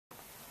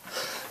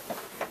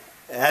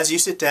As you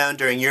sit down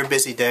during your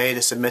busy day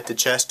to submit to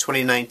CHEST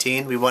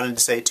 2019, we wanted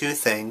to say two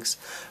things.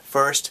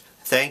 First,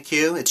 thank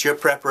you. It's your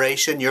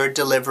preparation, your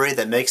delivery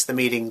that makes the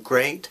meeting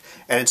great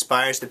and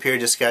inspires the peer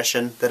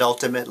discussion that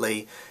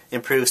ultimately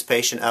improves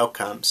patient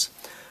outcomes.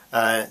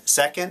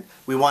 Second,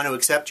 we want to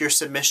accept your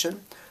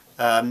submission.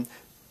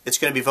 It's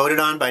going to be voted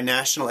on by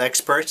national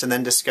experts and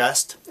then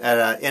discussed at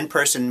an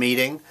in-person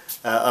meeting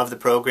of the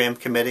program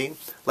committee.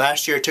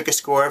 Last year it took a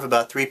score of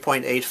about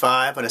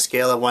 3.85 on a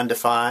scale of 1 to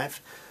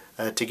 5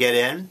 to get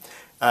in.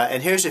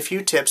 And here's a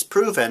few tips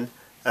proven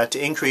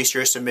to increase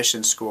your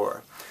submission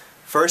score.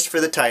 First,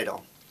 for the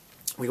title.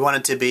 We want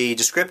it to be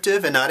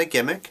descriptive and not a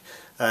gimmick.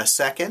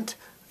 Second,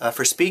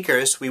 for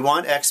speakers, we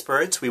want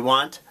experts, we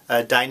want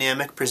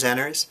dynamic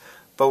presenters,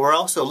 but we're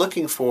also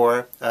looking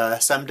for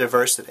some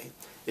diversity.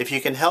 If you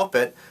can help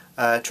it,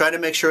 try to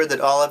make sure that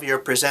all of your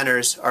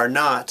presenters are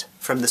not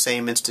from the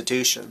same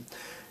institution.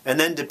 And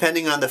then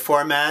depending on the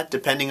format,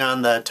 depending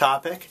on the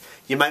topic,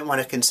 you might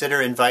want to consider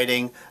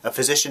inviting a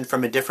physician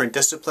from a different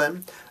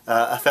discipline,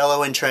 a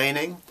fellow in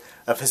training,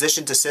 a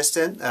physician's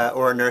assistant,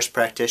 or a nurse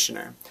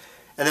practitioner.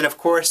 And then of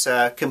course,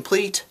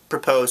 complete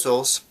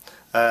proposals,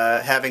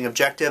 having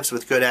objectives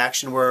with good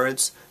action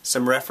words,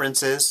 some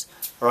references,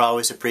 are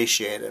always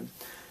appreciated.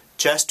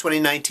 CHEST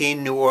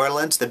 2019 New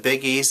Orleans, the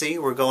Big Easy.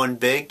 We're going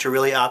big to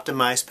really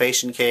optimize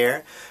patient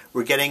care.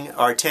 We're getting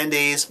our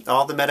attendees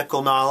all the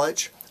medical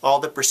knowledge, all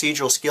the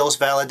procedural skills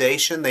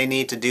validation they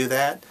need to do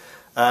that.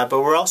 But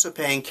we're also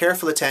paying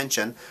careful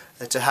attention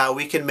to how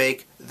we can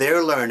make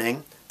their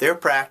learning, their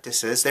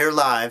practices, their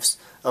lives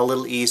a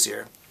little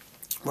easier.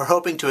 We're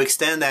hoping to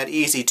extend that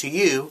easy to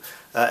you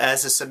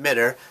as a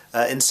submitter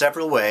in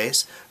several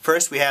ways.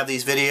 First, we have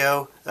these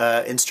video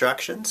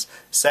instructions.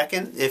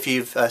 Second, if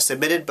you've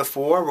submitted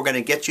before, we're going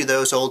to get you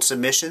those old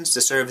submissions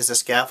to serve as a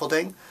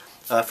scaffolding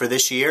for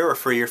this year or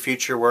for your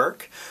future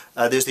work.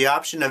 There's the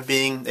option of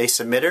being a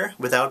submitter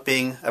without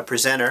being a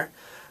presenter.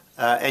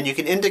 And you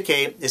can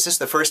indicate, is this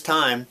the first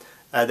time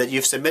that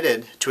you've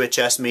submitted to a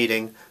CHEST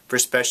meeting for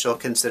special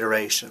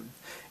consideration?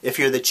 If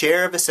you're the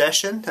chair of a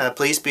session,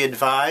 please be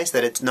advised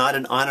that it's not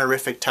an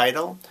honorific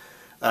title.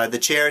 The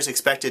chair is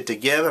expected to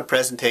give a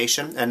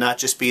presentation and not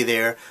just be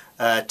there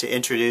to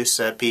introduce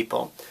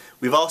people.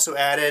 We've also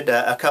added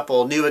a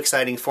couple new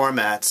exciting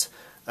formats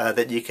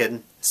that you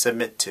can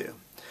submit to.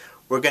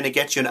 We're going to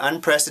get you an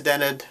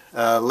unprecedented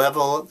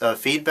level of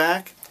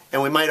feedback,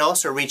 and we might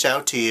also reach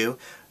out to you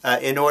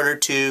in order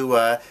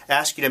to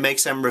ask you to make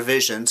some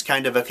revisions,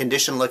 kind of a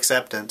conditional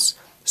acceptance,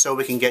 so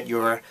we can get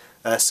your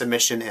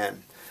submission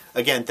in.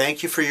 Again,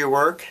 thank you for your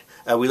work.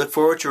 We look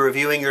forward to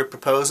reviewing your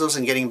proposals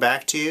and getting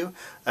back to you,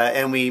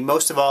 and we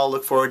most of all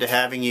look forward to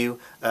having you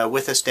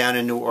with us down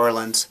in New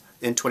Orleans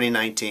in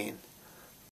 2019.